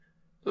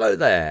Hello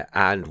there,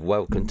 and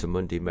welcome to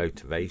Monday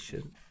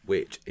Motivation,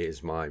 which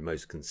is my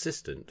most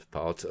consistent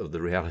part of the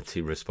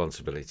Reality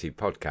Responsibility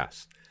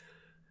podcast.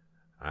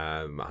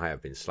 I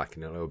have been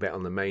slacking a little bit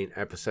on the main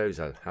episodes.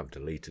 I have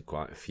deleted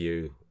quite a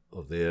few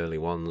of the early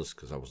ones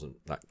because I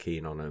wasn't that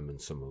keen on them, and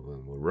some of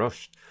them were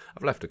rushed.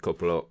 I've left a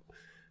couple up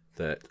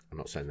that I'm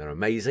not saying they're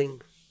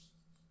amazing.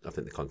 I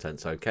think the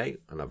content's okay,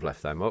 and I've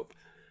left them up.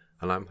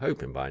 And I'm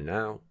hoping by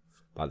now,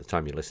 by the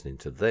time you're listening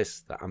to this,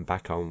 that I'm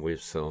back on with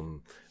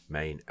some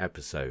main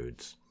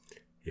episodes.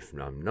 If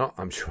I'm not,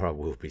 I'm sure I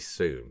will be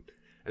soon.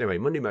 Anyway,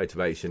 Monday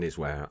Motivation is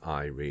where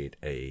I read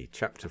a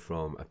chapter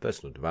from a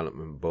personal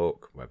development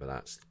book, whether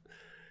that's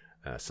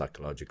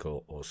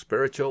psychological or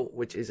spiritual,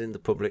 which is in the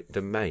public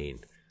domain.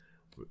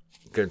 We're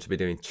going to be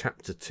doing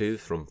chapter 2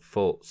 from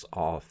Thoughts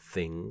Are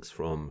Things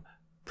from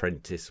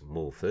Prentice,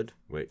 Mulford,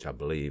 which I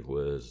believe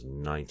was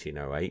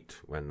 1908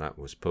 when that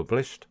was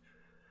published.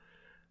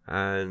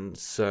 And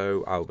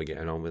so I'll be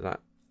getting on with that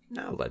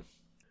now then.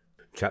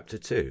 Chapter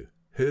 2.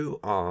 Who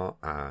are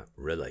our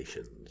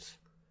relations?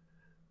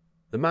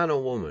 The man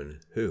or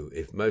woman who,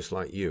 if most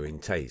like you in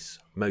tastes,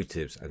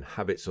 motives and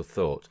habits of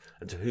thought,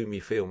 and to whom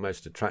you feel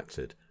most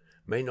attracted,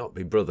 may not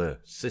be brother,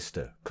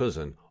 sister,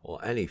 cousin,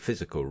 or any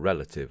physical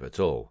relative at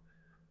all,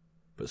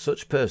 but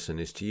such person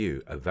is to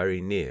you a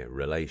very near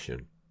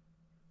relation.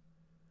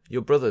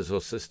 Your brothers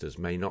or sisters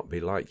may not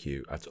be like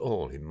you at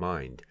all in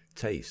mind,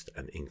 taste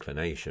and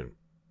inclination.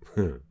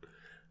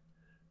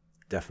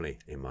 Definitely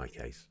in my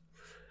case.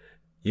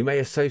 You may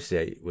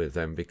associate with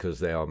them because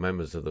they are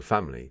members of the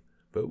family,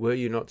 but were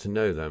you not to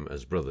know them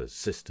as brothers,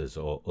 sisters,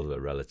 or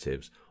other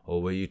relatives,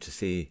 or were you to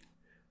see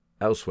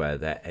elsewhere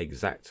their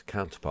exact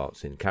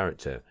counterparts in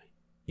character,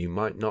 you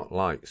might not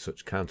like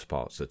such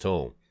counterparts at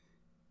all.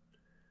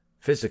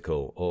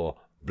 Physical or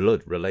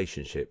blood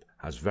relationship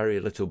has very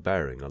little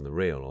bearing on the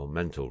real or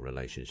mental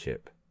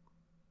relationship.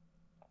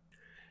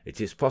 It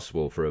is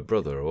possible for a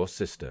brother or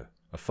sister,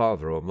 a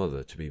father or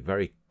mother, to be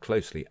very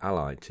closely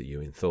allied to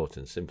you in thought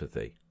and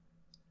sympathy.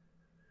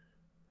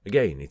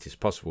 Again, it is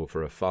possible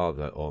for a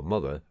father or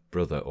mother,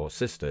 brother or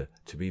sister,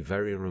 to be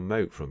very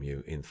remote from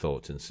you in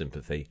thought and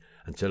sympathy,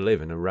 and to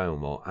live in a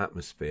realm or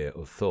atmosphere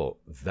of thought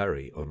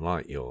very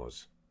unlike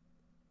yours.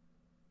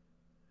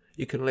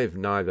 You can live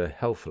neither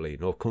healthily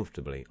nor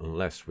comfortably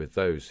unless with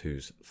those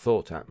whose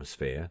thought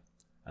atmosphere,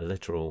 a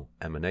literal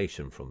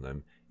emanation from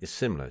them, is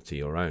similar to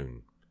your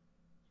own.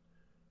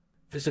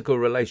 Physical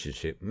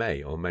relationship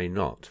may or may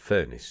not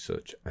furnish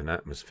such an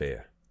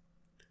atmosphere.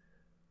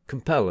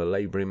 Compel a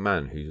labouring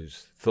man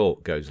whose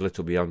thought goes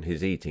little beyond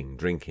his eating,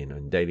 drinking,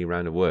 and daily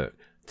round of work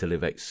to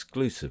live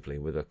exclusively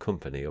with a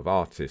company of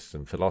artists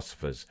and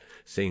philosophers,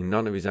 seeing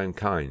none of his own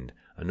kind,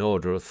 an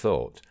order of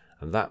thought,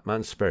 and that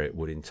man's spirit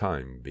would in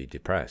time be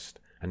depressed,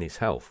 and his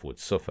health would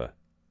suffer.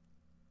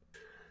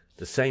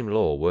 The same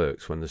law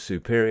works when the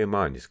superior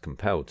mind is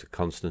compelled to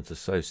constant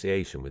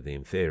association with the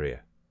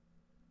inferior.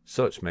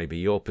 Such may be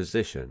your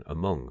position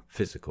among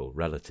physical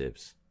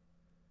relatives.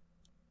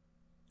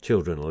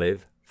 Children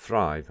live,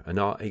 thrive, and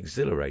are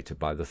exhilarated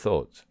by the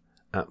thought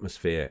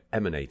atmosphere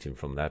emanating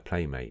from their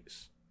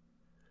playmates.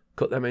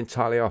 Cut them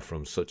entirely off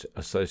from such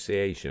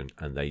association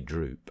and they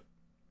droop.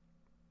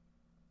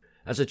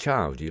 As a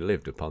child you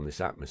lived upon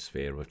this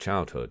atmosphere of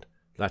childhood,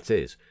 that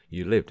is,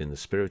 you lived in the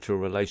spiritual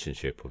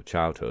relationship of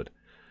childhood,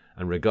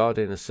 and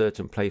regarding a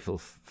certain playful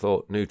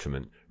thought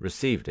nutriment,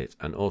 received it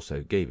and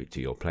also gave it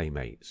to your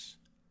playmates.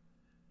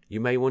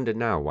 You may wonder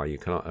now why you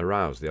cannot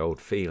arouse the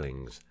old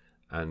feelings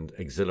and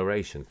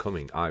exhilaration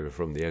coming either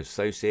from the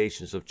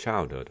associations of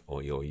childhood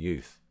or your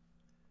youth.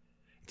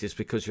 It is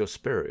because your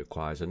spirit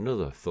requires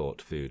another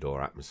thought food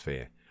or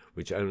atmosphere,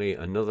 which only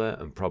another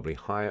and probably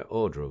higher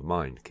order of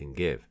mind can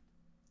give.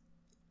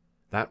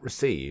 That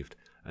received,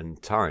 and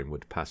time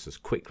would pass as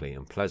quickly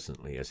and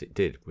pleasantly as it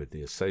did with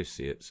the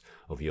associates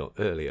of your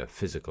earlier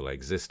physical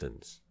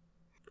existence.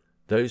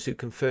 Those who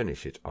can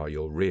furnish it are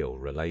your real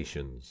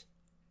relations.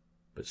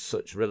 But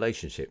such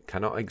relationship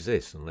cannot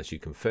exist unless you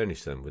can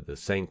furnish them with the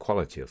same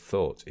quality of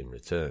thought in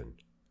return.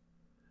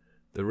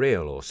 The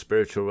real or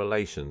spiritual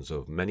relations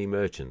of many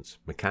merchants,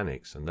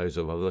 mechanics, and those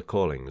of other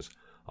callings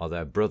are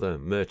their brother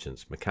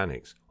merchants,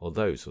 mechanics, or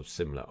those of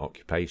similar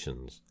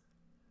occupations.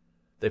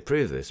 They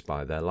prove this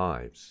by their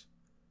lives.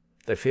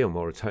 They feel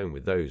more at home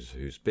with those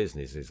whose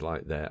business is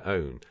like their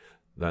own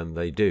than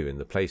they do in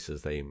the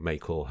places they may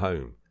call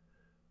home,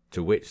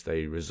 to which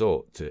they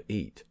resort to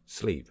eat,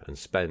 sleep, and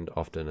spend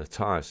often a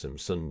tiresome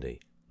Sunday,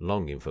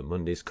 longing for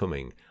Monday's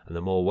coming and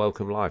the more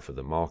welcome life of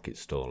the market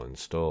stall and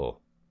store.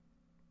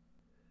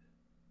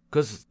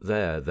 Because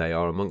there they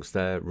are amongst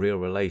their real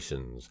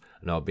relations,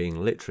 and are being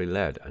literally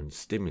led and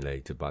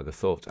stimulated by the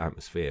thought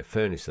atmosphere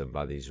furnished them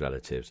by these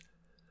relatives,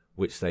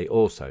 which they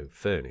also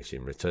furnish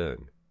in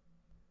return.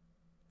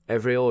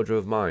 Every order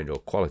of mind or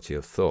quality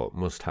of thought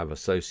must have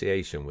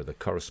association with a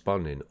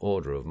corresponding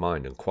order of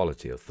mind and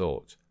quality of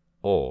thought,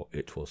 or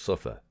it will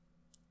suffer.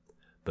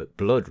 But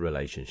blood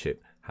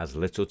relationship has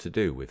little to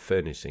do with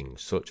furnishing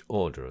such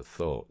order of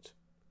thought.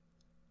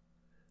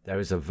 There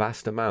is a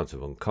vast amount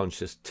of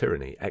unconscious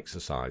tyranny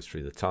exercised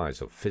through the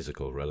ties of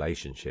physical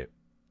relationship.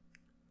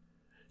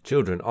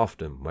 Children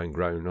often, when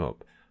grown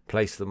up,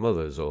 place the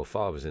mothers or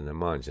fathers in their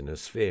minds in a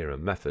sphere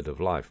and method of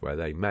life where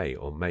they may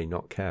or may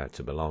not care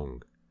to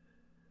belong.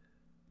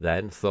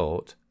 Then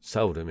thought,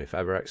 seldom if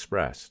ever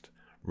expressed,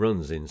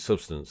 runs in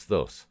substance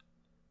thus: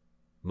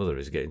 Mother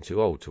is getting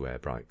too old to wear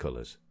bright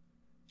colours.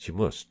 She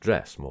must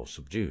dress more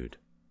subdued.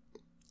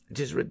 It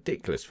is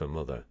ridiculous for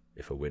mother,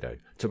 if a widow,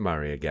 to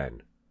marry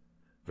again.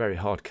 Very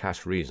hard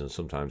cash reasons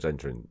sometimes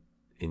enter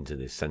into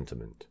this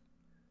sentiment.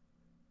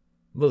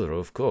 Mother,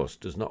 of course,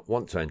 does not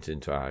want to enter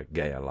into our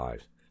gayer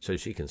lives, so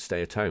she can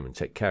stay at home and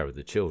take care of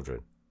the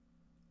children.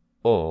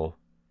 Or,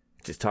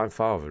 it is time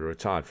father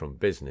retired from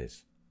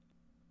business.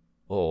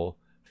 Or,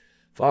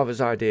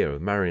 father's idea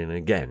of marrying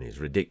again is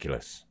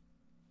ridiculous.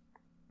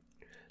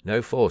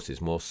 No force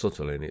is more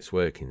subtle in its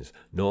workings,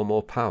 nor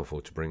more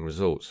powerful to bring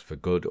results for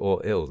good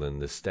or ill than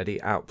the steady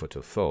output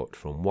of thought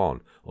from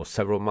one or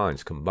several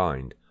minds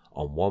combined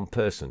on one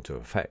person to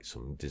effect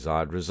some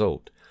desired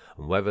result,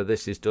 and whether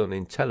this is done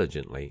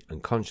intelligently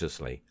and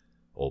consciously,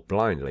 or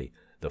blindly,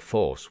 the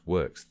force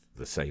works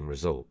the same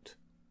result.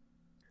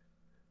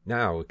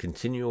 Now a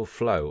continual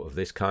flow of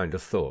this kind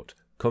of thought,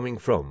 coming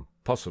from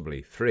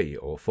possibly 3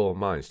 or 4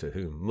 minds to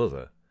whom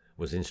mother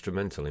was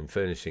instrumental in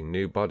furnishing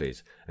new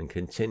bodies and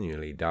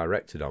continually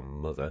directed on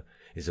mother,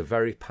 is a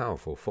very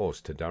powerful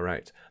force to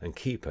direct and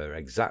keep her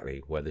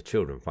exactly where the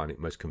children find it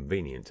most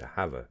convenient to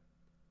have her.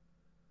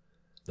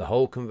 The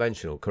whole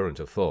conventional current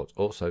of thought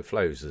also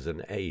flows as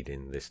an aid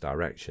in this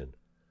direction.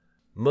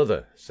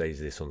 Mother, says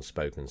this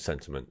unspoken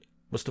sentiment,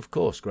 must of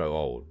course grow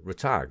old,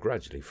 retire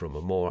gradually from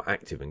a more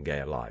active and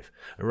gayer life,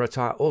 and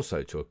retire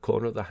also to a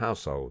corner of the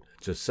household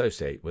to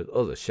associate with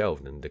other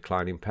shelved and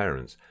declining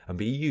parents, and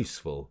be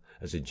useful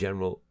as a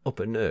general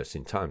upper nurse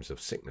in times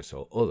of sickness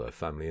or other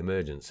family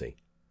emergency.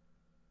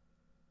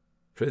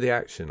 Through the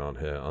action on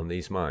her on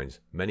these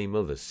minds, many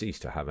mothers cease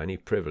to have any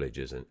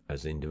privileges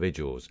as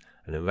individuals,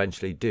 and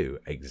eventually do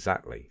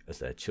exactly as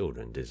their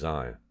children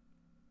desire.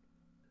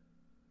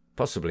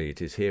 Possibly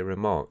it is here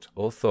remarked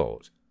or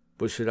thought,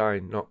 but should I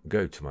not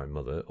go to my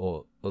mother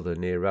or other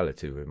near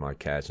relative with my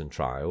cares and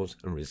trials,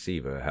 and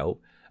receive her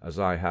help, as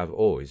I have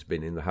always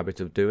been in the habit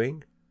of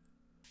doing?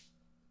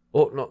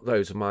 Ought not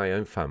those of my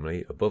own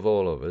family, above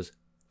all others,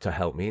 to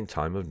help me in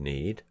time of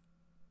need?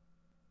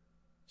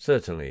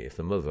 Certainly, if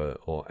the mother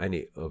or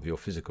any of your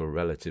physical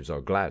relatives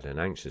are glad and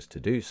anxious to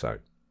do so.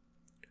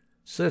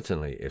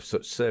 Certainly, if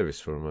such service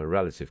from a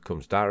relative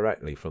comes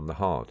directly from the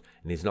heart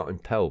and is not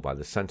impelled by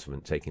the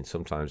sentiment taking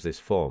sometimes this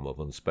form of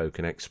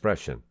unspoken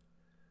expression.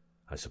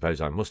 I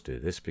suppose I must do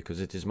this because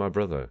it is my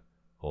brother,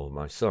 or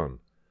my son,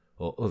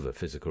 or other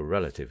physical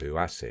relative who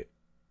asks it.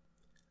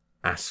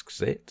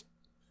 Asks it?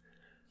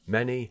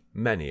 Many,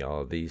 many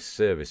are these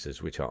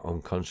services which are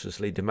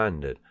unconsciously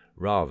demanded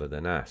rather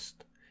than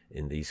asked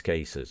in these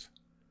cases.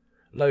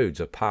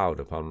 Loads are piled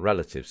upon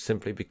relatives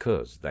simply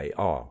because they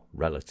are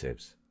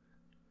relatives.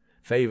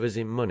 Favours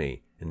in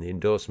money and the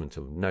endorsement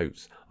of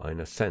notes are in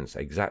a sense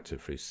exacted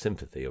through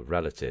sympathy of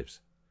relatives.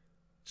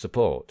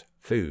 Support,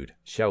 food,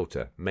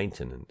 shelter,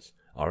 maintenance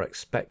are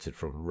expected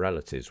from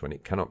relatives when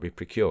it cannot be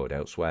procured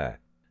elsewhere.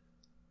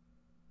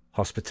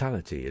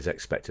 Hospitality is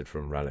expected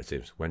from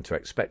relatives when to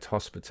expect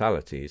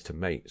hospitality is to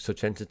make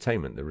such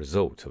entertainment the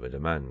result of a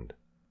demand.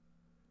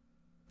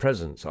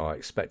 Presents are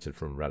expected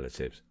from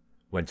relatives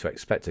when to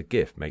expect a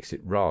gift makes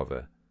it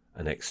rather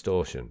an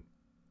extortion.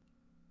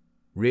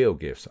 Real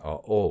gifts are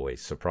always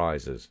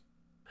surprises.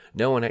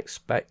 No one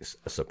expects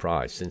a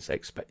surprise, since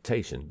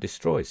expectation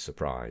destroys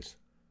surprise.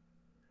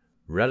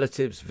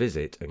 Relatives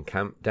visit and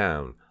camp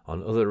down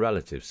on other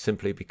relatives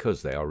simply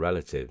because they are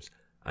relatives,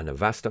 and a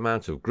vast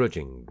amount of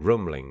grudging,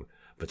 grumbling,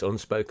 but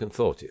unspoken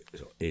thought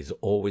is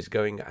always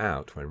going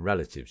out when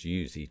relatives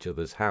use each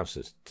other's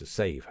houses to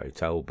save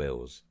hotel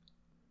bills.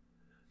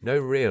 No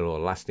real or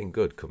lasting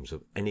good comes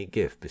of any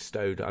gift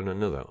bestowed on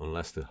another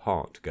unless the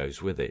heart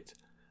goes with it,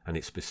 and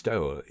its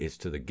bestower is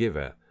to the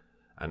giver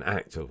an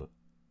act of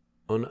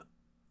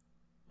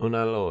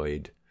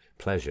unalloyed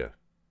pleasure.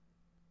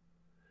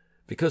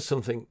 Because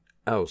something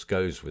else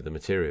goes with the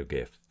material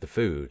gift, the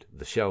food,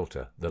 the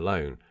shelter, the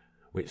loan,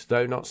 which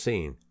though not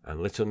seen and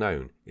little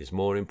known is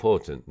more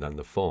important than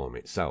the form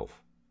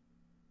itself.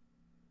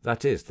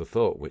 That is the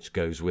thought which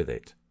goes with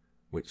it,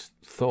 which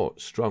thought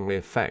strongly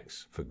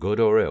affects, for good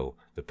or ill,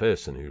 the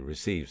person who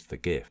receives the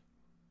gift.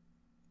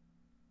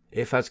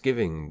 If as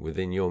giving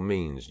within your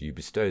means you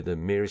bestow the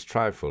merest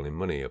trifle in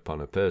money upon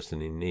a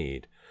person in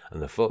need,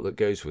 and the thought that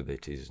goes with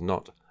it is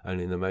not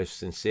only the most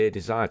sincere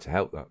desire to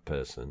help that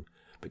person,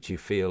 but you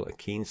feel a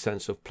keen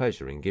sense of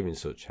pleasure in giving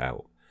such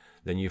help,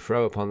 then you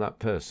throw upon that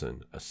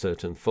person a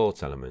certain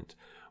thought element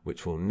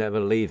which will never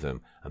leave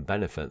them and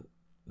benefit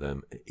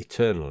them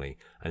eternally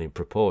and in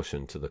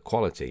proportion to the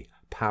quality,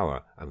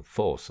 power and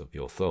force of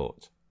your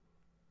thought.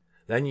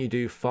 Then you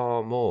do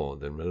far more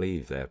than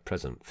relieve their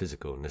present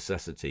physical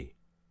necessity.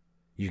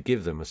 You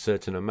give them a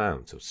certain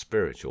amount of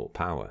spiritual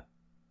power.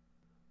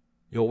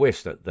 Your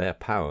wish that their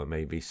power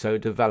may be so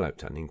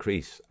developed and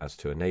increased as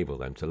to enable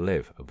them to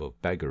live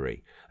above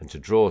beggary and to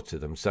draw to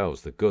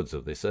themselves the goods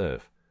of this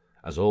earth,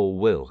 as all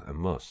will and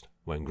must,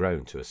 when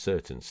grown to a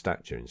certain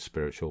stature in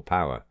spiritual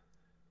power,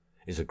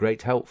 is a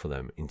great help for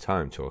them in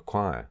time to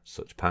acquire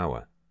such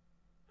power.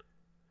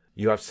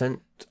 You have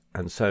sent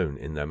and sown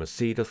in them a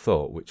seed of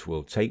thought which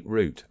will take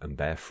root and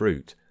bear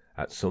fruit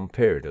at some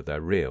period of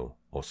their real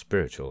or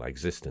spiritual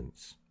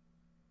existence.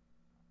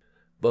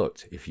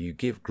 But if you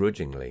give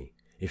grudgingly,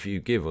 if you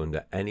give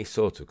under any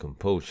sort of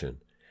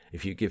compulsion,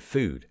 if you give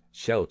food,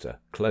 shelter,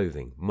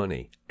 clothing,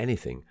 money,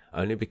 anything,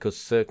 only because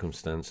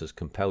circumstances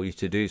compel you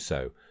to do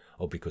so,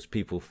 or because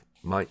people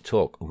might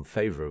talk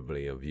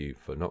unfavourably of you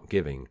for not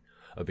giving,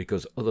 or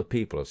because other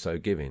people are so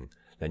giving,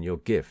 then your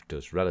gift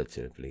does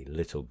relatively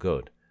little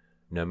good,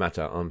 no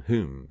matter on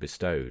whom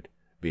bestowed,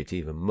 be it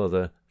even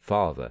mother,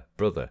 father,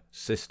 brother,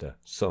 sister,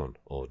 son,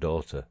 or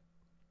daughter.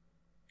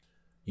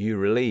 You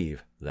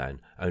relieve, then,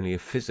 only a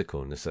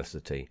physical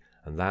necessity,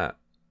 and that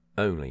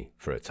only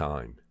for a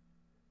time.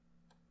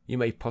 You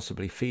may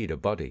possibly feed a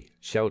body,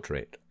 shelter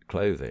it,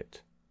 clothe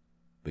it,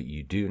 but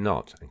you do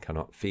not and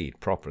cannot feed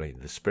properly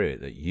the spirit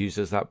that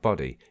uses that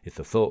body if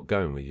the thought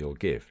going with your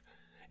gift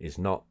is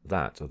not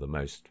that of the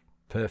most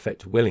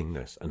perfect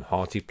willingness and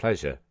hearty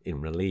pleasure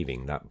in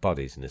relieving that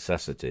body's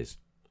necessities.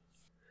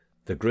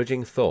 The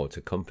grudging thought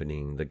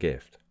accompanying the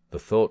gift, the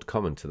thought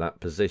common to that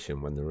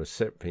position when the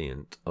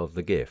recipient of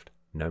the gift,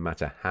 no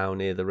matter how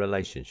near the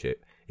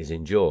relationship, is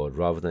endured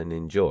rather than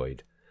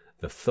enjoyed,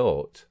 the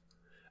thought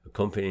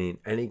accompanying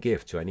any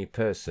gift to any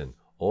person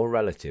or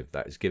relative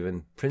that is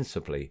given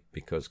principally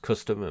because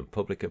custom and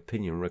public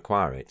opinion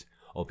require it,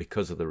 or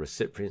because of the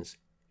recipient's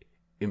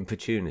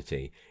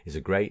importunity, is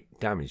a great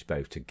damage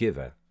both to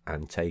giver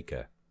and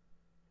taker.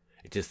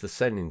 It is the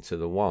sending to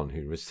the one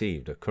who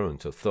received a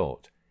current of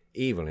thought,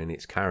 evil in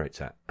its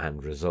character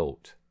and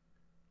result.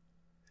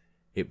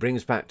 It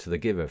brings back to the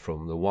giver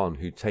from the one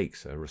who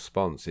takes a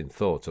response in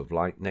thought of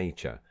like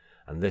nature,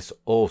 and this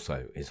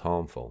also is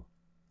harmful.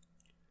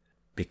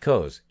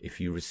 Because if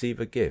you receive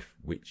a gift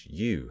which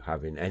you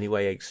have in any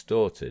way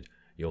extorted,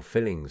 your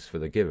feelings for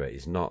the giver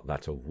is not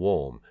that of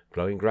warm,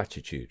 glowing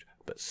gratitude,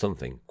 but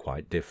something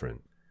quite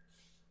different.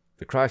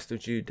 The Christ of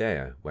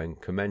Judea, when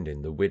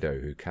commending the widow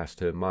who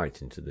cast her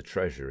mite into the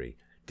treasury,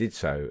 did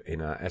so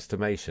in our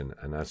estimation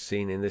and as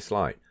seen in this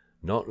light,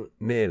 not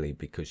merely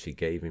because she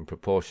gave in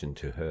proportion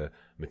to her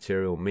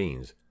material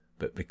means,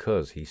 but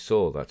because he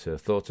saw that her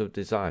thought of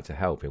desire to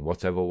help in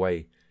whatever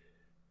way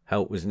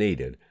help was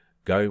needed,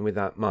 going with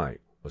that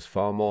mite, was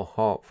far more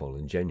heartful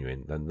and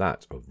genuine than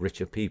that of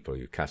richer people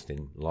who cast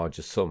in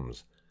larger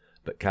sums,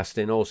 but cast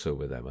in also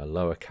with them a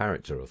lower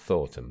character of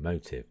thought and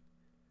motive.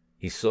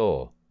 He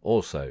saw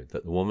also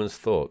that the woman's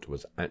thought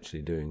was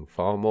actually doing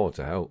far more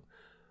to help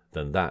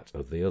than that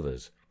of the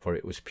others, for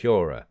it was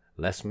purer,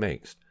 less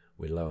mixed,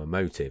 with lower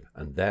motive,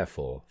 and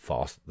therefore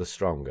far the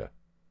stronger.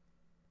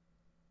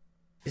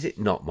 Is it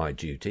not my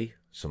duty,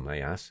 some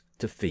may ask,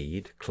 to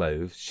feed,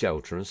 clothe,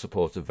 shelter, and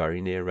support a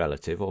very near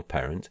relative or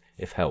parent,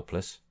 if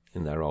helpless,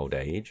 in their old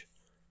age?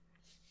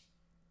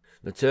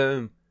 The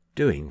term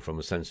doing from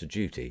a sense of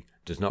duty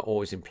does not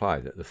always imply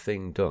that the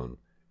thing done,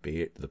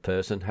 be it the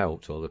person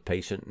helped or the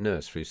patient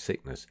nursed through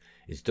sickness,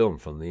 is done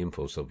from the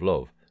impulse of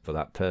love for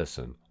that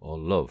person or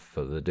love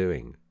for the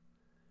doing.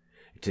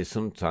 It is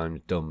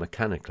sometimes done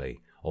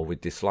mechanically or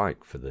with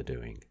dislike for the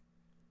doing.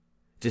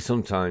 It is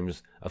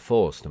sometimes a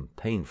forced and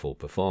painful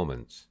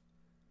performance.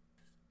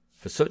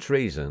 For such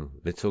reason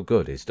little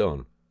good is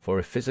done, for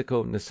if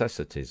physical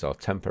necessities are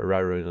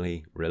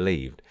temporarily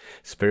relieved,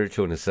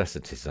 spiritual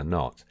necessities are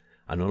not,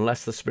 and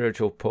unless the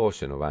spiritual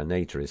portion of our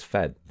nature is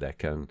fed, there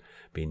can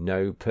be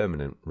no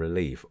permanent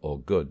relief or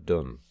good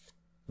done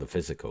the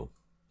physical.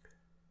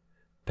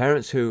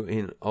 Parents who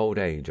in old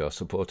age are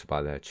supported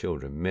by their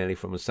children merely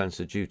from a sense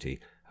of duty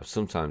have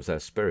sometimes their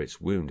spirits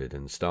wounded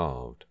and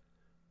starved.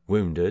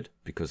 Wounded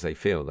because they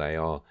feel they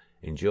are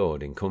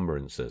endured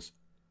encumbrances,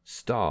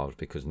 starved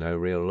because no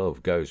real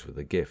love goes with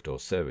the gift or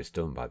service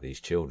done by these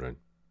children.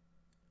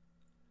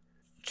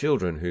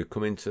 Children who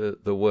come into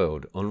the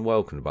world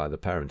unwelcomed by the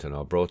parent and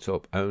are brought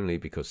up only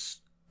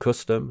because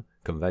custom,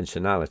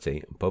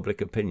 conventionality, and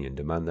public opinion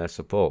demand their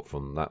support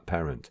from that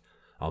parent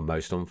are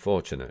most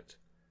unfortunate,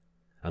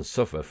 and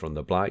suffer from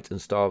the blight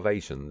and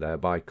starvation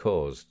thereby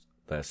caused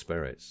their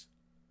spirits.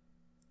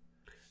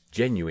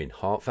 Genuine,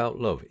 heartfelt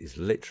love is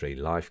literally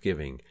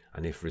life-giving,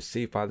 and if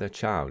received by the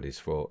child is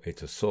for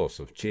it a source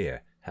of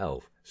cheer,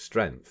 health,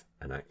 strength,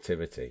 and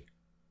activity.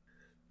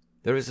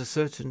 There is a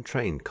certain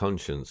trained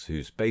conscience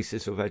whose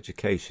basis of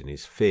education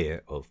is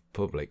fear of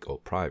public or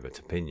private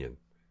opinion.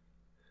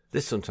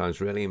 This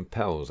sometimes really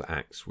impels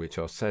acts which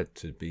are said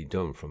to be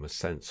done from a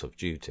sense of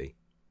duty.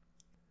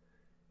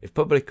 If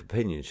public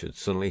opinion should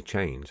suddenly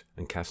change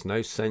and cast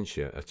no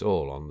censure at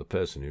all on the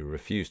person who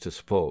refused to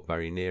support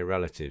very near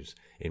relatives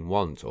in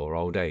want or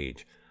old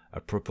age,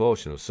 a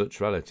proportion of such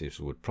relatives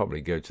would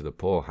probably go to the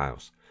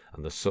poorhouse,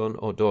 and the son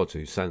or daughter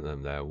who sent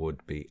them there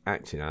would be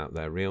acting out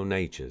their real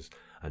natures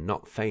and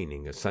not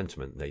feigning a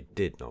sentiment they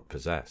did not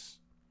possess.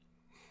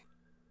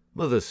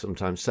 Mothers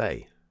sometimes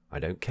say, "I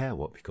don't care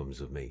what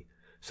becomes of me,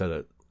 so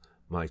that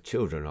my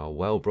children are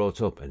well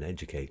brought up and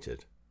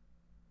educated."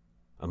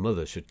 A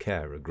mother should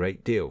care a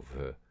great deal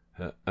for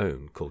her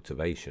own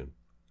cultivation.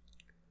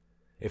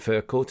 If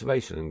her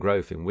cultivation and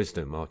growth in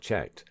wisdom are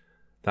checked,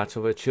 that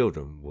of her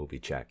children will be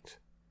checked.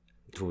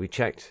 It will be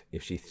checked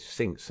if she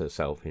sinks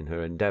herself in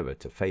her endeavour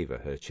to favour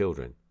her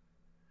children.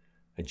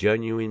 A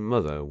genuine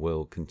mother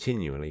will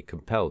continually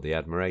compel the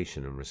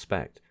admiration and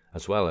respect,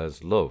 as well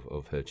as love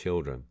of her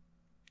children.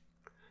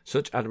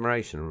 Such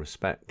admiration and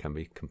respect can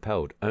be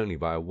compelled only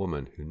by a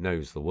woman who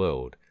knows the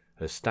world,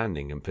 her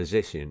standing and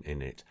position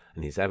in it,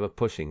 and is ever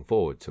pushing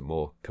forward to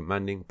more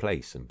commanding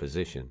place and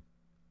position.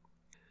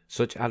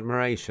 Such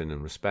admiration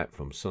and respect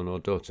from son or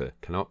daughter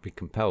cannot be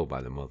compelled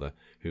by the mother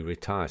who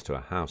retires to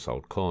a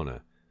household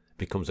corner,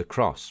 becomes a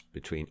cross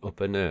between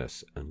upper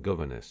nurse and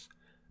governess,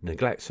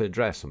 neglects her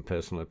dress and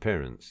personal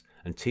appearance,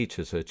 and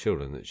teaches her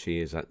children that she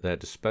is at their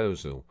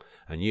disposal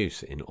and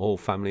use in all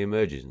family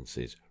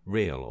emergencies,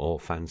 real or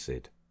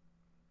fancied.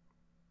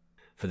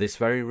 For this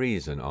very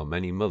reason are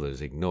many mothers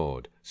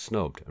ignored,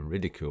 snubbed, and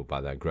ridiculed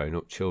by their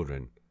grown-up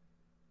children.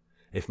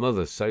 If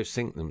mothers so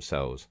sink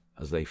themselves,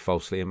 as they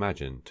falsely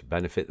imagine, to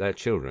benefit their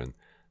children,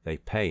 they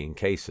pay in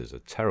cases a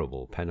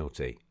terrible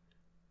penalty.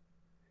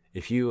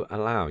 If you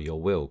allow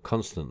your will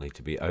constantly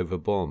to be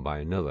overborne by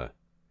another,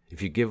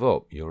 if you give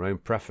up your own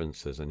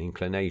preferences and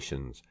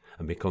inclinations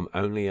and become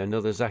only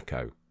another's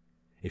echo,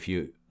 if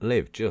you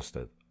live just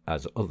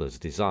as others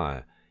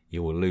desire,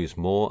 you will lose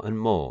more and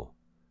more.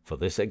 For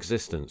this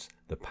existence,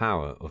 the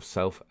power of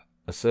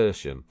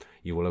self-assertion,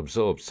 you will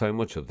absorb so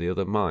much of the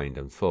other mind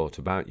and thought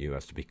about you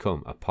as to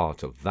become a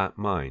part of that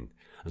mind,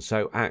 and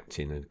so act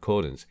in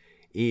accordance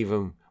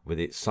even with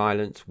its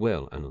silent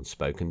will and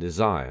unspoken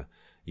desire.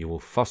 You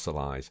will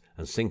fossilize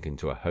and sink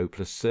into a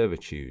hopeless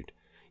servitude.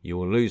 You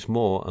will lose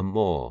more and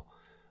more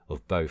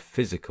of both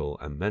physical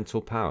and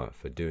mental power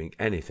for doing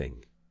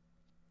anything.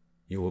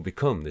 You will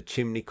become the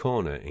chimney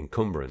corner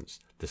encumbrance,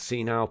 the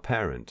senile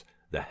parent,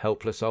 the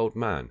helpless old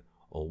man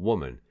or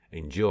woman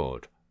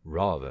endured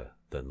rather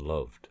than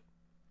loved.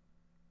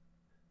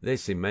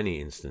 This, in many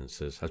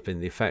instances, has been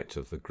the effect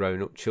of the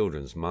grown-up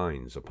children's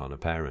minds upon a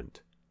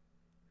parent.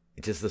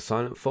 It is the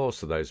silent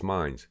force of those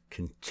minds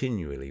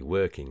continually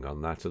working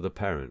on that of the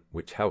parent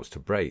which helps to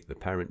break the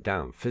parent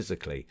down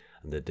physically,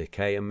 and the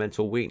decay and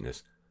mental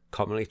weakness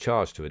commonly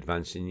charged to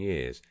advancing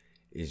years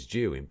is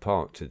due in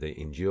part to the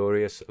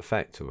injurious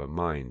effect of a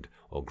mind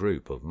or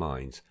group of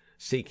minds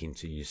seeking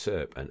to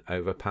usurp and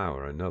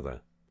overpower another.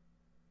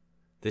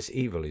 This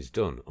evil is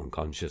done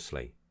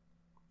unconsciously.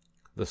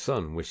 The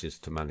son wishes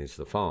to manage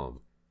the farm.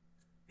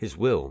 His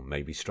will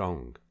may be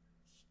strong.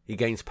 He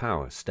gains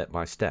power step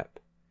by step.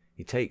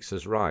 He takes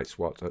as rights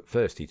what at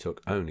first he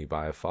took only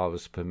by a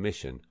father's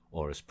permission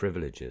or as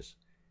privileges.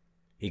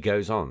 He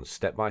goes on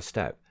step by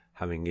step,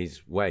 having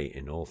his way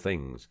in all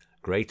things,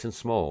 great and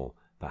small,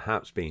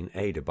 perhaps being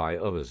aided by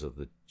others of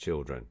the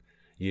children,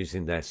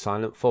 using their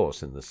silent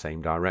force in the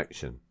same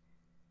direction.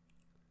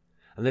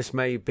 And this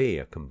may be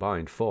a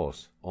combined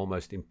force,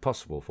 almost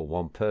impossible for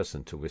one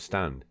person to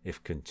withstand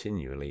if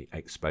continually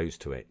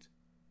exposed to it.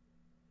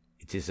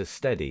 It is a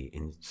steady,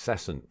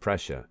 incessant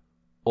pressure,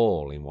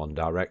 all in one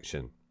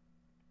direction.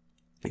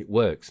 It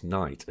works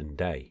night and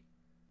day.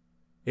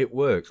 It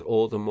works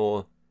all the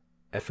more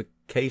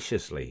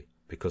efficaciously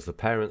because the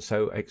parent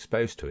so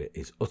exposed to it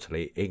is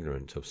utterly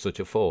ignorant of such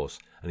a force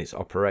and its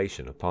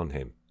operation upon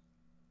him.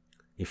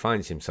 He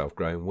finds himself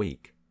growing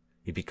weak.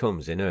 He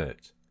becomes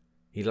inert.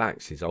 He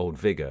lacks his old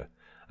vigour,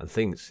 and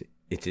thinks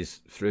it is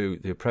through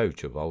the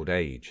approach of old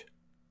age.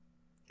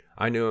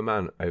 I knew a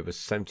man over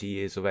 70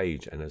 years of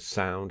age, and as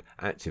sound,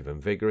 active, and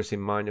vigorous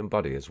in mind and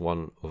body as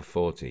one of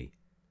 40.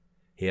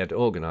 He had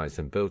organised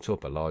and built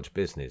up a large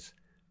business.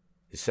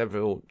 His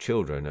several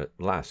children at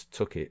last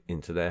took it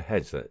into their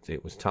heads that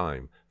it was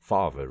time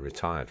father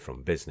retired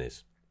from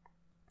business.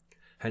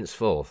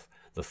 Henceforth,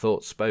 the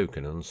thought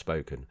spoken and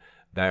unspoken,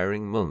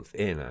 bearing month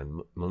in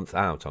and month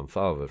out on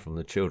father from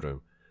the children,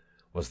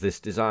 was this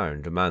desire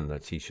and demand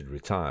that he should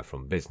retire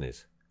from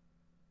business.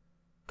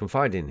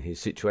 Confiding his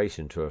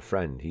situation to a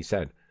friend, he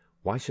said,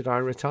 "Why should I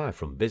retire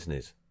from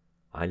business?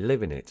 I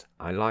live in it,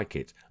 I like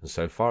it, and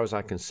so far as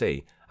I can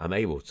see, am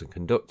able to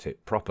conduct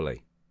it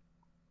properly."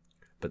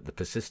 But the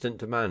persistent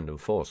demand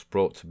and force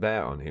brought to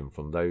bear on him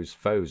from those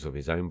foes of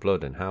his own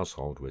blood and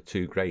household were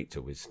too great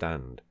to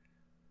withstand.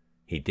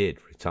 He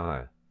did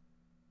retire.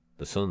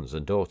 The sons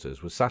and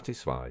daughters were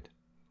satisfied.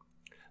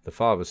 The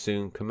father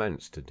soon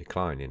commenced to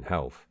decline in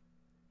health.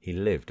 He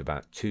lived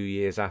about 2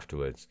 years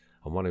afterwards,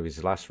 and one of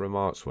his last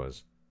remarks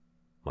was,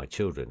 "My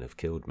children have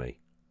killed me."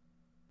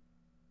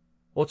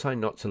 "Ought I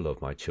not to love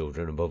my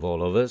children above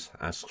all others?"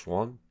 asks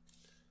one.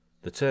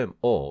 The term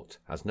ought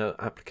has no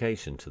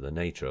application to the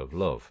nature of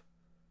love.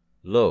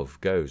 Love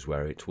goes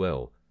where it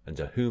will, and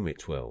to whom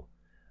it will,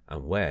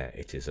 and where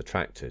it is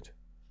attracted.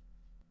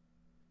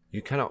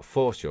 You cannot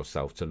force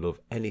yourself to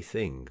love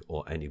anything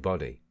or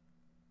anybody.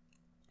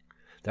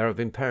 There have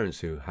been parents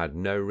who had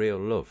no real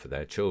love for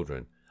their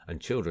children, and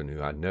children who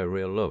had no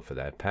real love for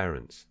their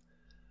parents.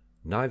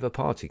 Neither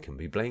party can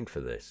be blamed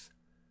for this.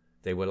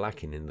 They were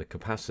lacking in the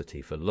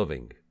capacity for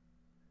loving.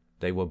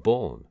 They were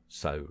born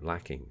so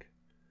lacking.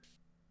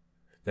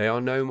 They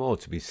are no more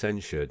to be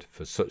censured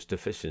for such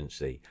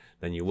deficiency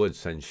than you would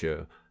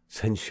censure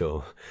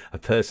a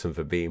person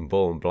for being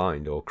born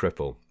blind or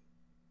crippled.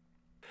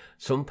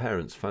 Some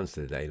parents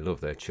fancy they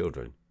love their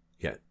children,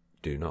 yet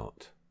do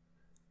not.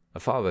 A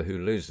father who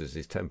loses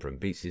his temper and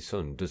beats his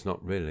son does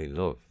not really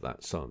love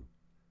that son.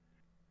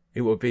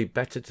 It would be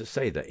better to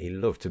say that he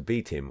loved to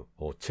beat him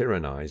or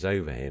tyrannize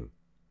over him.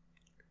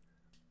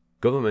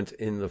 Government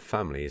in the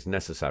family is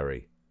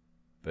necessary,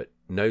 but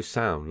no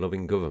sound,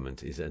 loving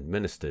government is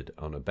administered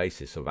on a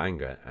basis of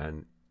anger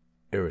and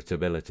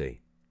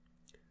irritability.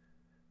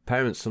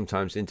 Parents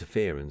sometimes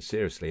interfere and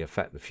seriously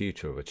affect the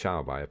future of a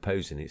child by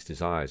opposing its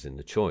desires in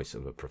the choice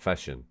of a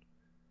profession.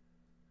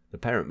 The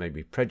parent may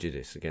be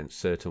prejudiced against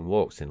certain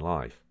walks in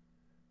life.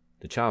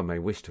 The child may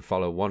wish to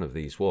follow one of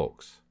these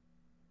walks.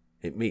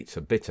 It meets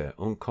a bitter,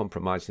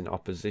 uncompromising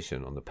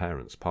opposition on the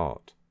parent's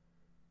part.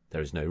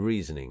 There is no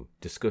reasoning,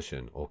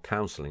 discussion, or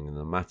counselling in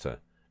the matter,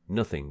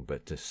 nothing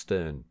but a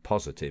stern,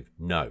 positive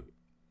no.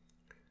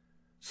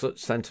 Such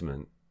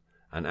sentiment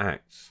and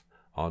acts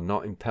are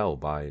not impelled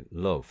by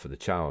love for the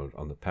child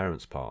on the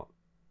parent's part.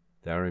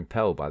 They are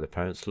impelled by the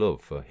parent's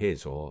love for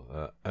his or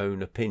her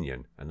own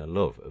opinion and a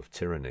love of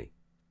tyranny.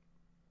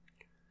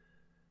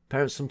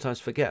 Parents sometimes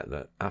forget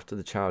that after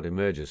the child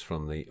emerges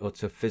from the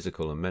utter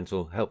physical and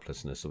mental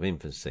helplessness of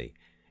infancy,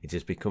 it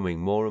is becoming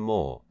more and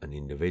more an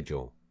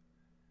individual.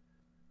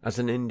 As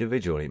an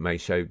individual, it may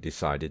show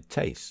decided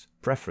tastes,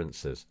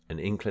 preferences,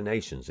 and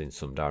inclinations in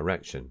some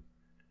direction.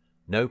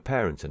 No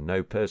parent and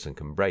no person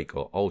can break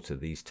or alter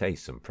these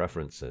tastes and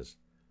preferences.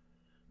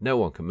 No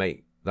one can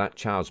make that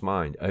child's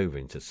mind over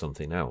into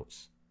something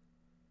else.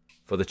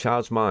 For the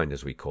child's mind,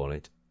 as we call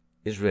it,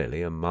 is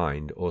really a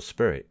mind or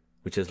spirit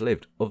which has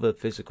lived other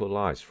physical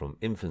lives from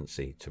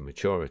infancy to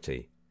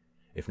maturity,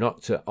 if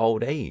not to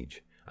old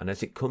age, and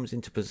as it comes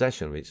into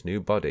possession of its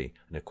new body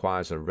and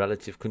acquires a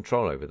relative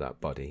control over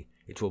that body,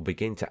 it will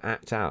begin to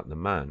act out the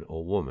man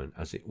or woman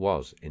as it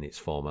was in its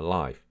former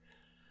life,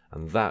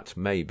 and that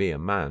may be a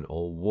man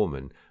or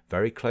woman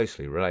very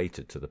closely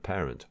related to the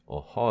parent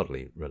or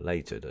hardly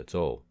related at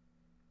all.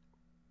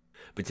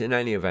 But in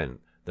any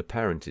event, the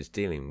parent is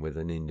dealing with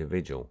an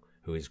individual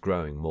who is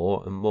growing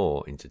more and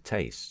more into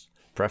tastes,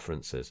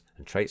 preferences,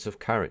 and traits of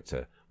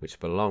character which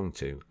belong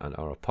to and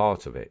are a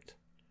part of it.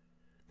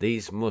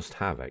 These must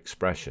have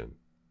expression.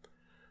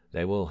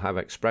 They will have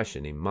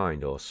expression in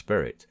mind or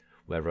spirit,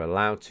 whether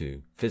allowed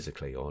to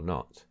physically or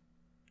not.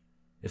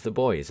 If the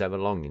boy is ever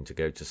longing to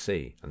go to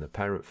sea, and the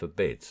parent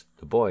forbids,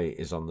 the boy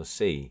is on the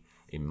sea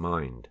in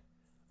mind,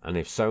 and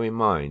if so in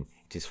mind,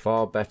 it is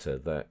far better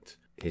that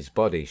his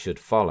body should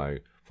follow,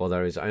 for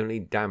there is only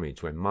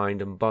damage when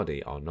mind and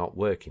body are not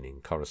working in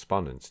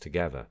correspondence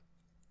together.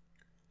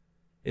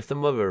 If the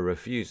mother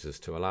refuses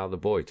to allow the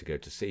boy to go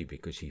to sea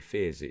because she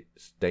fears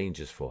its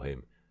dangers for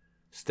him,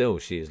 still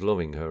she is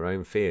loving her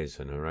own fears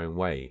in her own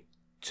way,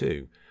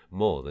 too,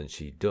 more than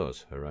she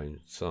does her own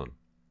son.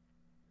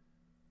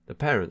 The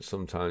parent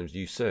sometimes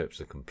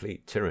usurps a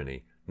complete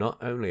tyranny, not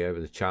only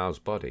over the child's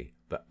body,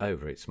 but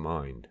over its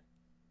mind.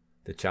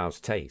 The child's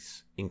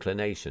tastes,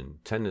 inclination,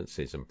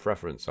 tendencies, and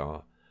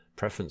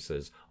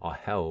preferences are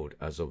held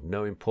as of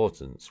no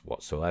importance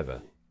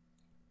whatsoever.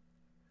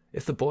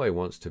 If the boy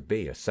wants to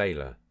be a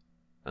sailor,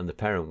 and the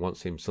parent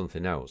wants him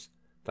something else,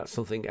 that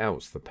something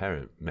else the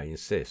parent may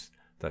insist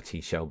that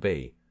he shall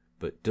be,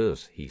 but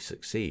does he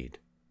succeed?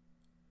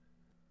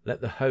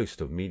 Let the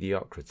host of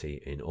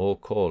mediocrity in all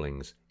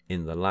callings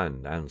in the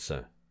land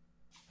answer.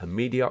 And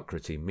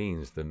mediocrity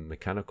means the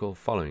mechanical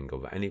following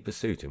of any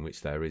pursuit in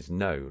which there is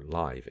no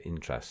live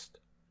interest.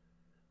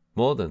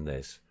 More than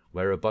this,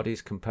 where a body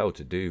is compelled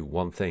to do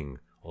one thing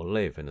or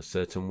live in a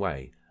certain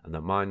way, and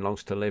the mind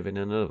longs to live in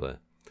another,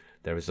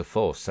 there is a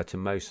force set in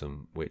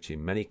motion which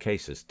in many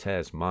cases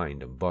tears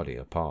mind and body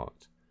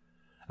apart.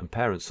 And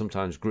parents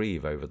sometimes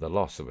grieve over the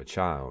loss of a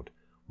child,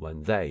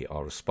 when they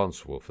are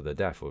responsible for the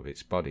death of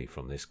its body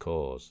from this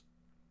cause.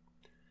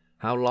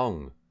 How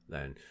long,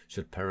 then,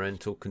 should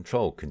parental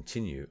control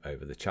continue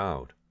over the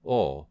child,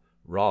 or,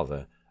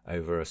 rather,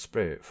 over a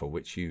spirit for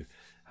which you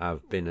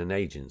have been an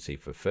agency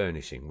for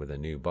furnishing with a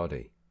new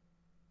body?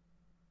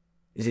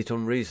 Is it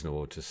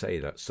unreasonable to say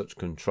that such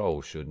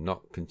control should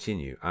not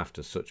continue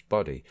after such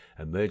body,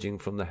 emerging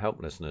from the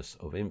helplessness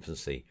of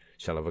infancy,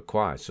 shall have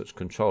acquired such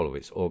control of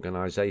its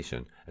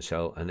organization as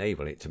shall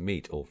enable it to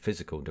meet all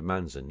physical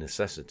demands and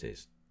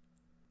necessities?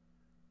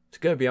 To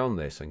go beyond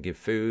this and give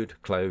food,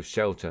 clothes,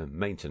 shelter,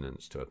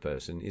 maintenance to a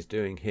person is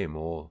doing him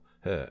or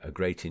her a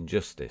great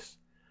injustice,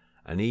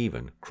 and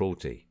even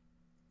cruelty.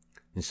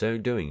 In so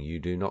doing, you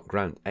do not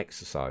grant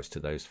exercise to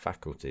those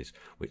faculties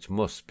which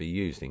must be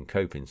used in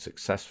coping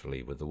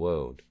successfully with the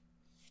world.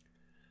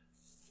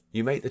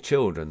 You make the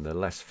children the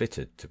less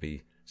fitted to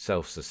be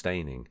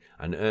self-sustaining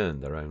and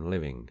earn their own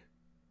living.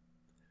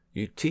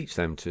 You teach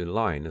them to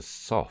lie in a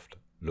soft,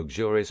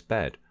 luxurious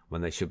bed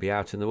when they should be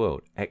out in the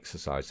world,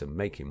 exercising and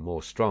making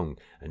more strong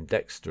and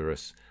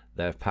dexterous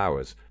their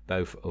powers,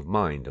 both of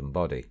mind and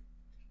body.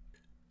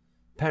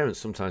 Parents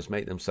sometimes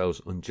make themselves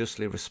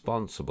unjustly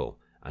responsible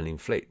and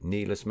inflict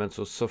needless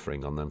mental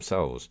suffering on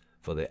themselves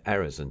for the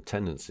errors and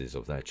tendencies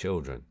of their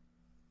children.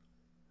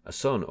 A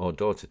son or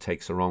daughter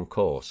takes a wrong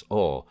course,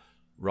 or,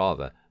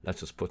 rather,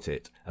 let us put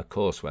it, a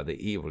course where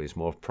the evil is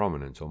more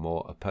prominent or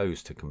more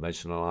opposed to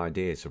conventional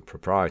ideas of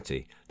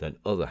propriety than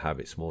other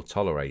habits more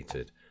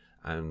tolerated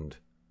and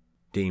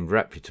deemed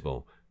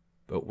reputable,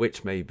 but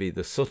which may be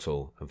the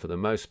subtle, and for the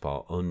most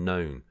part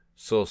unknown,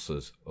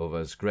 sources of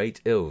as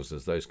great ills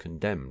as those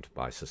condemned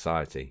by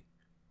society.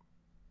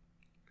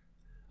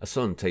 A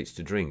son takes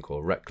to drink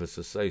or reckless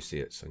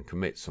associates and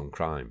commits some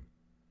crime.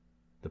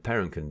 The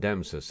parent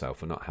condemns herself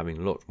for not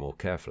having looked more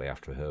carefully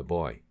after her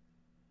boy.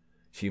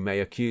 She may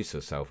accuse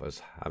herself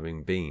as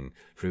having been,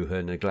 through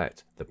her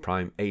neglect, the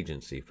prime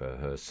agency for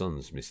her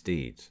son's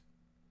misdeeds.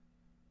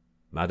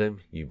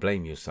 Madam, you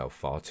blame yourself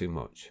far too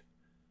much.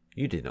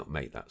 You did not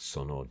make that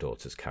son or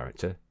daughter's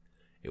character.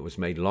 It was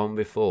made long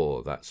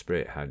before that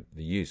spirit had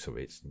the use of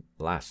its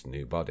last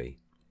new body.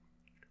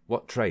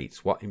 What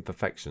traits, what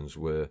imperfections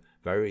were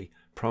very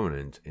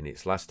prominent in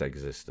its last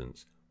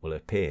existence will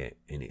appear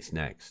in its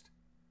next.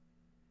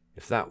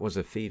 If that was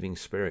a thieving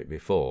spirit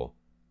before,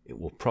 it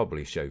will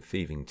probably show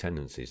thieving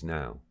tendencies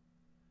now.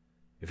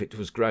 If it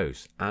was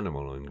gross,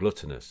 animal, and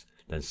gluttonous,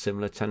 then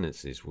similar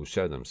tendencies will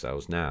show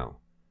themselves now.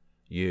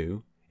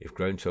 You, if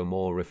grown to a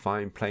more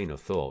refined plane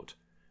of thought,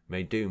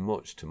 may do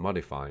much to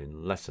modify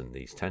and lessen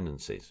these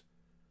tendencies,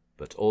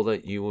 but all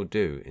that you will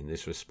do in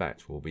this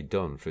respect will be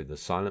done through the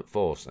silent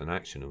force and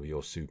action of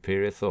your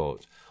superior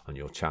thought on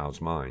your child's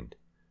mind.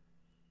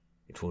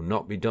 It will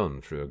not be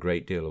done through a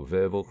great deal of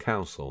verbal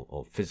counsel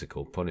or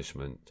physical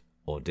punishment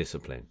or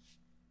discipline.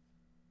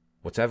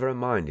 Whatever a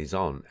mind is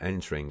on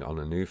entering on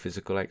a new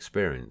physical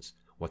experience,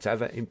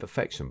 whatever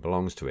imperfection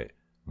belongs to it,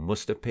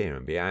 must appear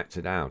and be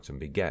acted out and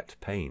beget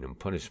pain and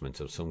punishment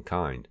of some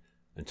kind,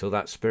 until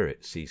that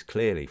spirit sees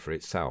clearly for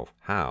itself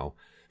how,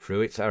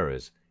 through its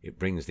errors, it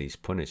brings these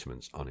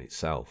punishments on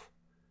itself.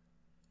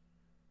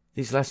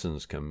 These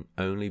lessons can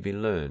only be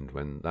learned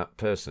when that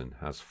person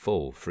has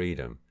full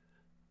freedom,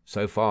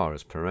 so far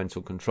as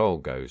parental control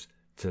goes,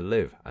 to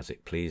live as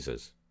it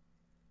pleases.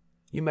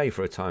 You may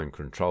for a time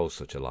control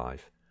such a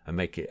life, and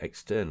make it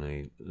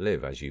externally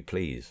live as you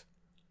please,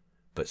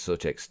 but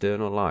such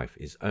external life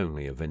is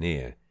only a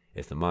veneer,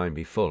 if the mind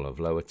be full of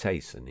lower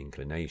tastes and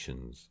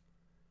inclinations.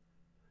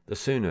 The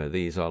sooner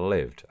these are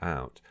lived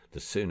out, the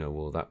sooner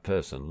will that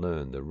person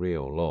learn the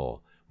real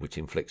law, which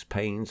inflicts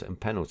pains and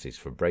penalties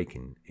for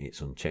breaking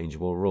its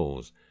unchangeable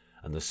rules,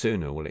 and the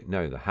sooner will it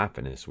know the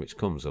happiness which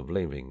comes of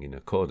living in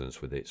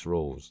accordance with its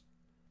rules.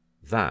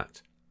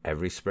 That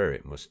every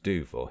spirit must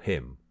do for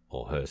him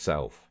or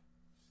herself.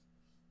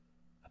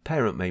 A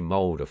parent may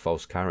mould a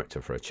false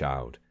character for a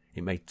child.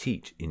 It may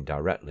teach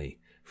indirectly,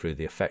 through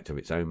the effect of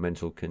its own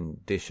mental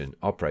condition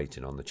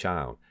operating on the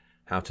child,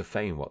 how to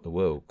feign what the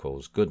world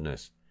calls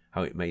goodness,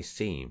 how it may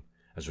seem,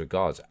 as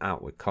regards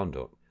outward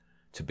conduct,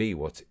 to be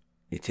what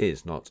it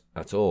is not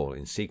at all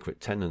in secret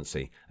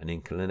tendency and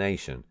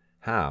inclination,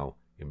 how,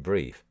 in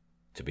brief,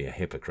 to be a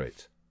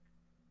hypocrite.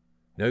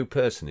 No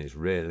person is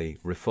really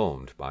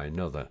reformed by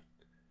another,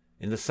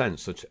 in the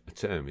sense such a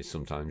term is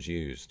sometimes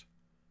used.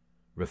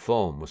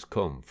 Reform must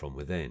come from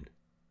within.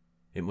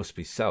 It must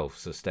be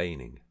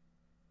self-sustaining.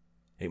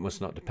 It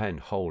must not depend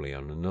wholly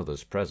on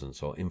another's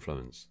presence or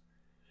influence.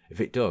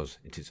 If it does,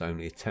 it is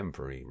only a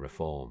temporary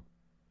reform.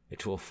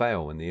 It will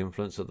fail when the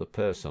influence of the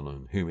person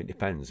on whom it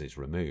depends is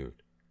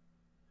removed.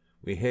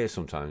 We hear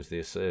sometimes the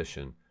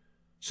assertion,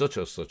 such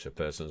or such a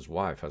person's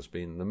wife has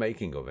been the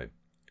making of him,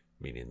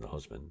 meaning the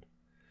husband.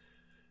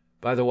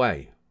 By the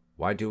way,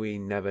 why do we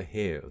never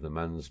hear of the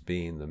man's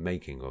being the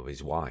making of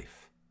his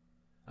wife?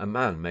 A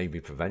man may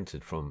be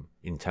prevented from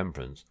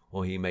intemperance,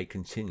 or he may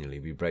continually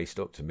be braced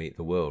up to meet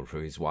the world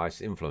through his wife's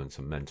influence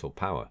and mental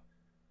power.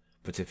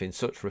 But if in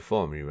such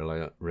reform he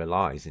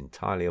relies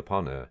entirely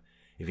upon her,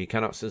 if he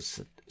cannot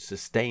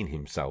sustain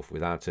himself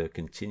without her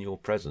continual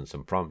presence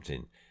and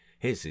prompting,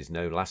 his is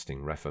no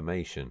lasting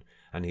reformation,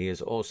 and he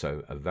is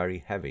also a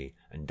very heavy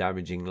and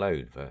damaging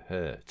load for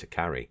her to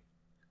carry.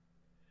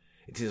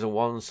 It is a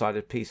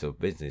one-sided piece of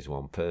business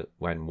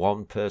when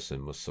one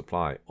person must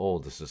supply all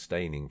the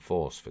sustaining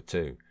force for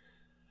two,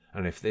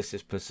 and if this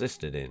is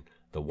persisted in,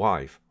 the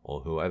wife,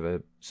 or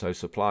whoever so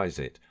supplies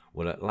it,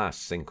 will at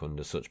last sink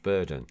under such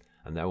burden,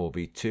 and there will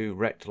be two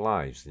wrecked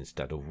lives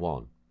instead of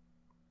one.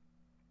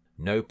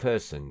 No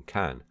person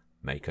can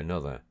make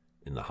another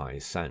in the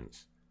highest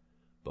sense,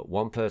 but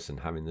one person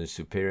having the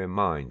superior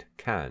mind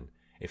can,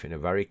 if in a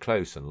very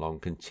close and long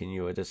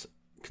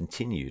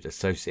continued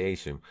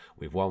association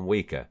with one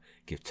weaker,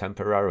 give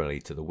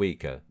temporarily to the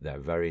weaker their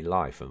very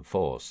life and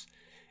force,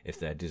 if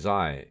they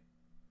desire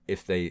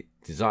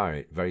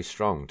it very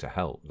strong to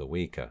help the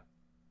weaker.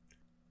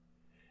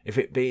 If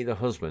it be the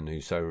husband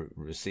who so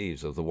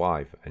receives of the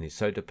wife, and is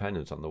so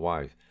dependent on the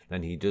wife,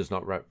 then he does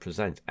not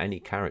represent any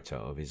character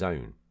of his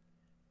own.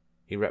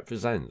 He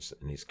represents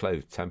and is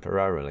clothed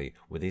temporarily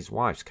with his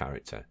wife's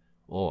character,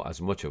 or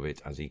as much of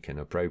it as he can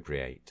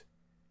appropriate.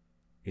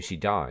 If she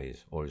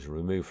dies, or is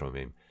removed from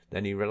him,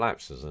 then he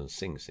relapses and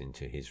sinks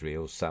into his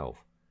real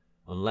self.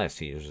 unless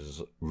he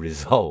is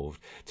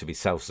resolved to be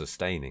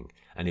self-sustaining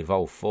and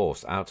evolve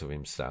force out of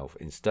himself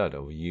instead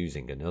of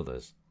using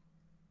another's.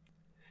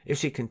 If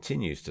she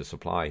continues to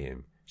supply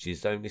him, she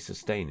is only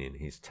sustaining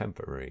his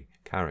temporary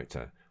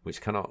character,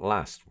 which cannot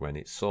last when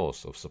its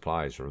source of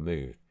supply is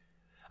removed,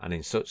 and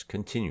in such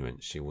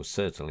continuance she will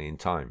certainly in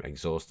time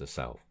exhaust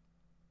herself.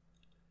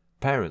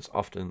 Parents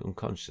often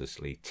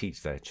unconsciously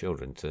teach their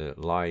children to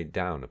lie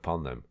down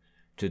upon them,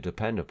 to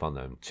depend upon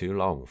them too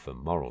long for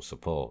moral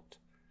support.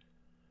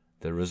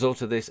 The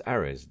result of this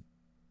error is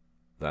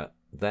that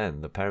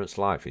then the parent's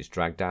life is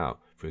dragged out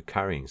through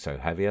carrying so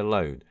heavy a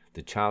load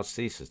the child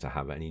ceases to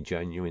have any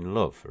genuine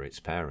love for its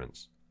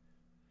parents.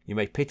 You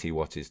may pity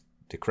what is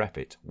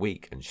decrepit,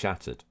 weak, and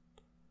shattered.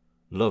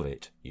 Love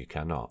it you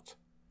cannot.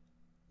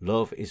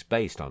 Love is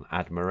based on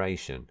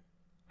admiration,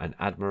 and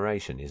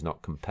admiration is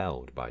not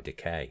compelled by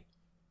decay.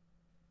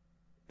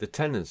 The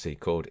tendency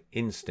called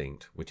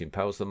instinct, which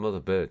impels the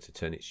mother bird to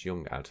turn its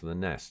young out of the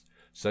nest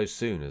so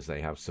soon as they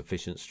have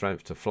sufficient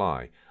strength to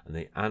fly, and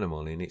the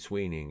animal in its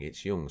weaning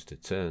its young to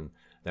turn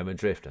them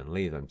adrift and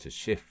leave them to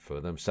shift for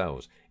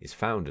themselves, is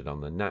founded on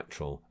the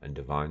natural and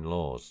divine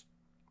laws.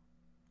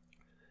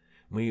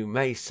 We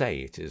may say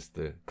it is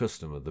the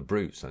custom of the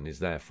brutes and is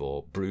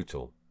therefore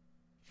brutal.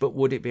 But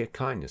would it be a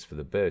kindness for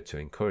the bird to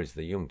encourage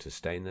the young to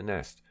stay in the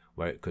nest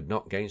where it could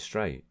not gain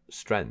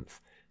strength,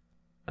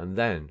 and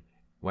then,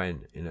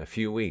 when in a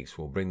few weeks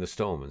will bring the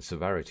storm and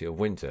severity of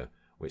winter,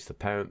 which the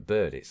parent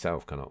bird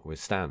itself cannot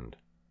withstand?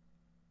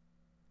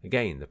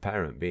 Again, the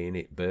parent, being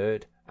it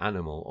bird,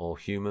 animal, or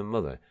human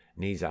mother,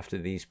 needs after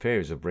these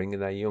periods of bringing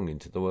their young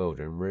into the world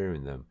and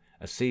rearing them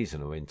a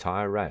season of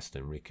entire rest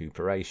and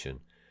recuperation,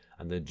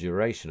 and the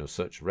duration of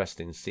such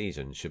resting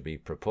season should be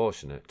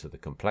proportionate to the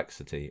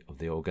complexity of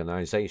the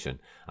organization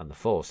and the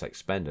force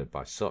expended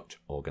by such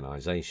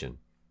organization.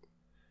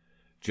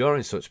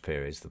 During such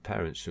periods the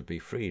parents should be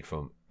freed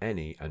from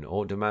any and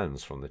all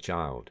demands from the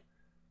child.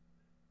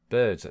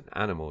 Birds and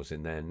animals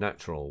in their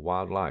natural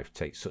wild life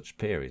take such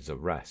periods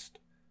of rest.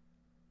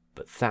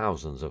 But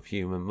thousands of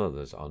human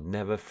mothers are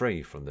never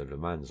free from the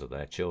demands of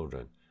their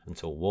children.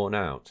 Until worn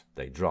out,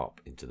 they drop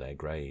into their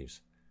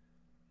graves.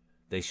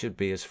 They should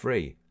be as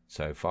free,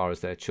 so far as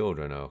their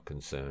children are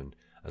concerned,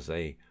 as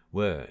they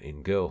were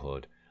in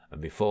girlhood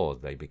and before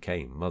they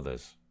became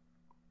mothers.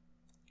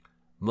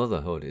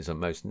 Motherhood is a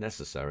most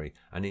necessary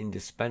and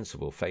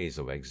indispensable phase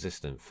of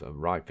existence for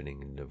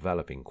ripening and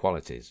developing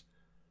qualities,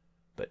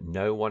 but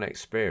no one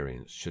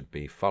experience should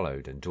be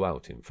followed and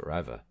dwelt in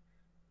forever.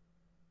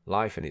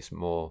 Life in its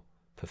more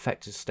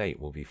perfected state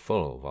will be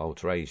full of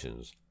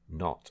alterations,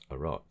 not a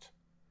rut,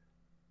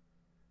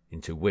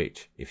 into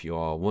which, if you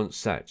are once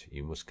set,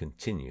 you must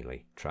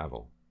continually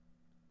travel.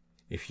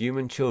 If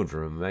human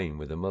children remain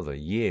with a mother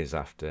years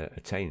after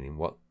attaining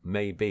what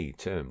may be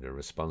termed a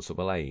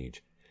responsible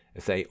age,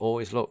 if they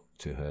always look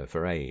to her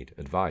for aid,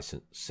 advice,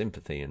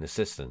 sympathy, and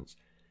assistance,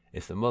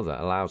 if the mother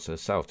allows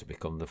herself to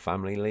become the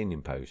family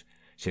leaning post,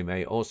 she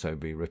may also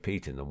be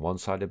repeating the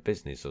one-sided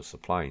business of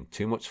supplying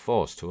too much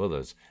force to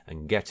others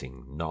and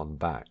getting none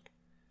back.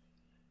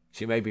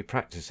 She may be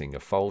practicing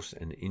a false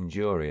and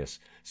injurious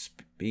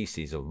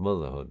species of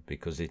motherhood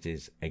because it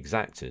is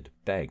exacted,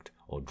 begged,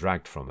 or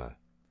dragged from her.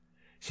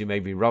 She may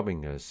be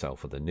robbing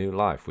herself of the new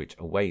life which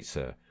awaits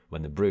her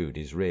when the brood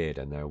is reared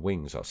and their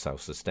wings are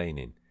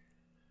self-sustaining.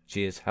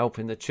 She is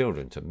helping the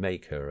children to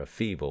make her a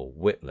feeble,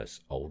 witless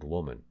old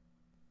woman.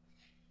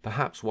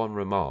 Perhaps one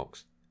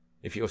remarks,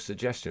 if your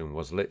suggestion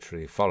was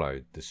literally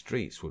followed, the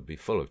streets would be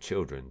full of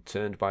children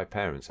turned by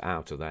parents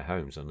out of their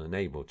homes and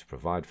unable to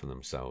provide for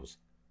themselves.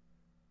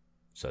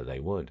 So they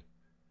would.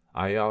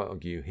 I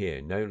argue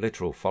here no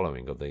literal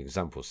following of the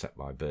example set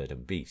by bird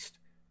and beast.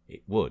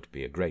 It would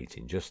be a great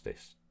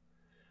injustice.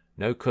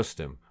 No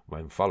custom,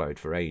 when followed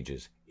for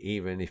ages,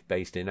 even if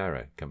based in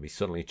error, can be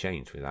suddenly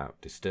changed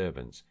without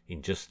disturbance,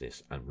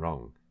 injustice, and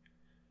wrong.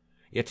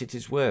 Yet it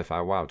is worth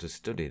our while to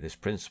study this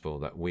principle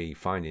that we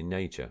find in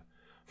nature,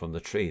 from the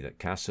tree that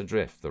casts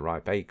adrift the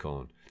ripe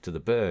acorn to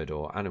the bird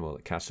or animal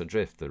that casts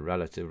adrift the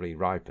relatively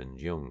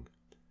ripened young.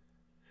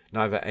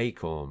 Neither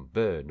acorn,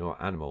 bird, nor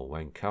animal,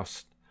 when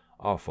cast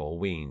off or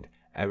weaned,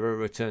 ever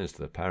returns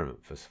to the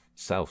parent for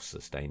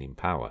self-sustaining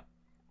power.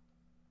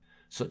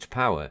 Such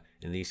power,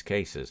 in these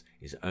cases,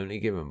 is only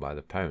given by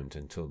the parent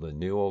until the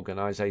new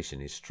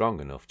organization is strong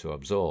enough to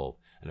absorb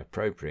and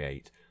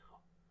appropriate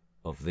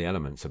of the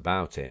elements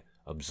about it,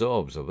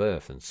 absorbs of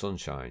earth and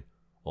sunshine,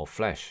 or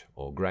flesh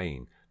or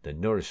grain, the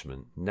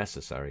nourishment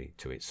necessary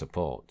to its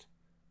support.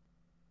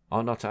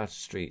 Are not our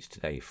streets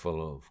today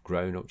full of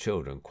grown-up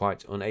children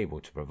quite unable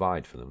to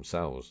provide for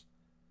themselves?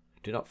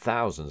 Do not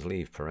thousands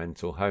leave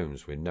parental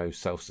homes with no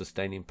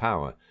self-sustaining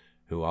power,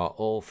 who are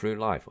all through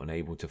life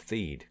unable to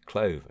feed,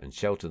 clothe, and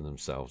shelter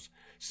themselves,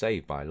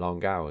 save by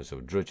long hours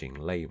of drudging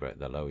labour at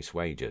the lowest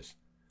wages?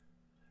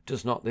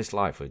 Does not this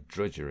life of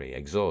drudgery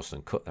exhaust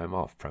and cut them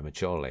off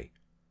prematurely?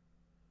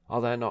 Are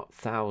there not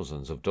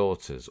thousands of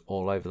daughters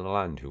all over the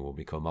land who will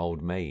become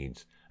old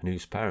maids, and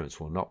whose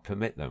parents will not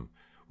permit them,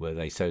 were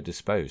they so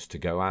disposed, to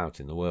go out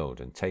in the world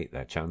and take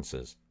their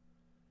chances?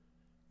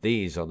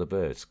 These are the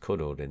birds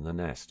cuddled in the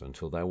nest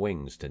until their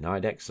wings,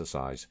 denied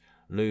exercise,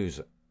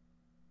 lose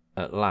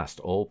at last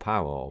all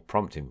power or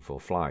prompting for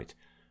flight,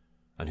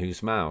 and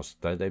whose mouths,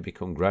 though they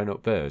become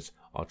grown-up birds,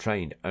 are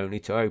trained only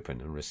to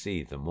open and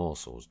receive the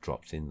morsels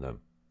dropped in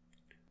them.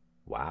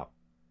 Wow.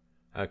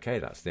 Okay,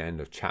 that's the end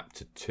of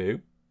chapter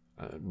 2.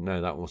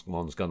 No, that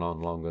one's gone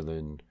on longer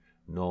than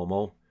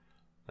normal,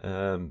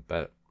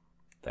 but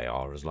they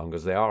are as long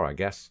as they are, I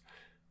guess.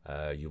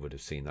 You would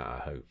have seen that, I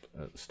hope,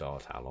 at the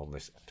start, how long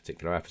this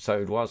particular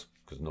episode was,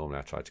 because normally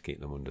I try to keep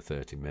them under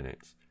 30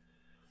 minutes.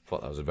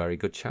 Thought that was a very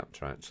good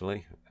chapter,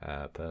 actually,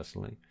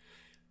 personally.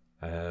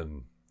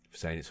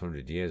 Saying it's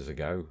 100 years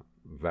ago,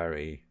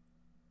 very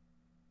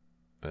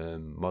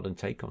modern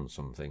take on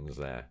some things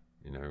there,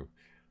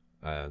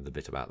 the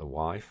bit about the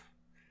wife.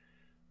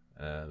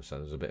 So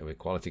there's a bit of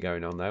equality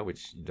going on there,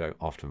 which you don't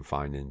often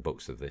find in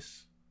books of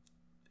this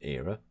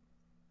era.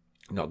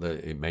 Not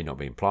that it may not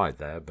be implied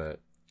there, but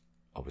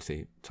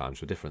obviously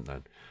times were different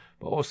then.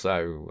 But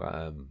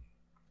also,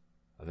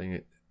 I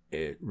think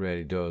it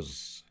really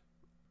does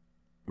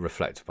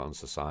reflect upon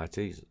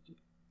society.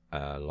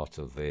 A lot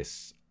of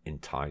this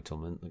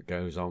entitlement that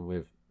goes on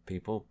with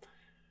people.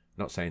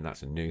 Not saying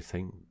that's a new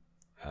thing.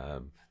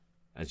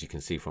 As you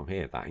can see from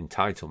here, that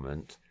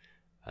entitlement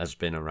has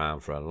been around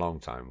for a long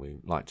time. We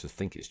like to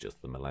think it's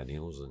just the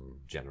millennials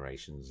and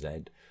Generation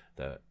Z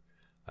that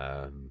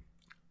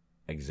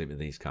exhibit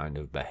these kind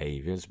of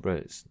behaviours,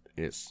 but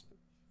it's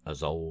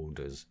as old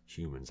as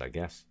humans, I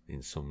guess,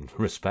 in some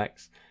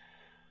respects.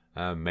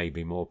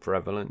 Maybe more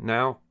prevalent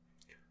now,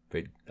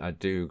 but I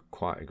do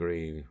quite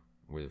agree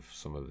with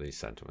some of these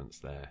sentiments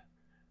there.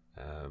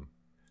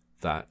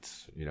 That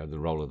the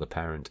role of the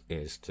parent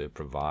is to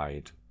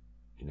provide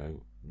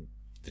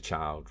the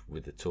child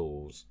with the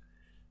tools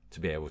to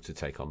be able to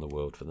take on the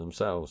world for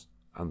themselves,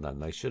 and then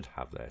they should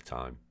have their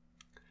time.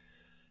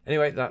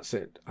 Anyway, that's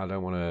it. I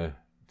don't want to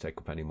take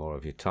up any more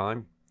of your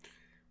time.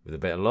 With a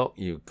bit of luck,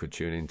 you could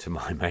tune into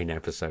my main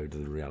episode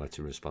of the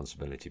Reality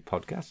Responsibility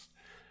podcast.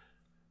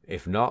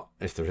 If not,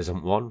 if there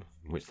isn't one,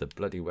 which there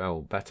bloody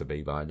well better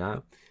be by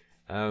now,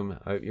 I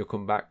hope you'll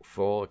come back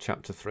for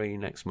chapter 3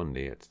 next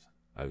Monday at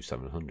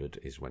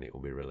 0700 is when it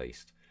will be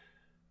released.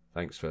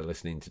 Thanks for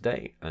listening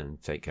today, and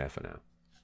take care for now.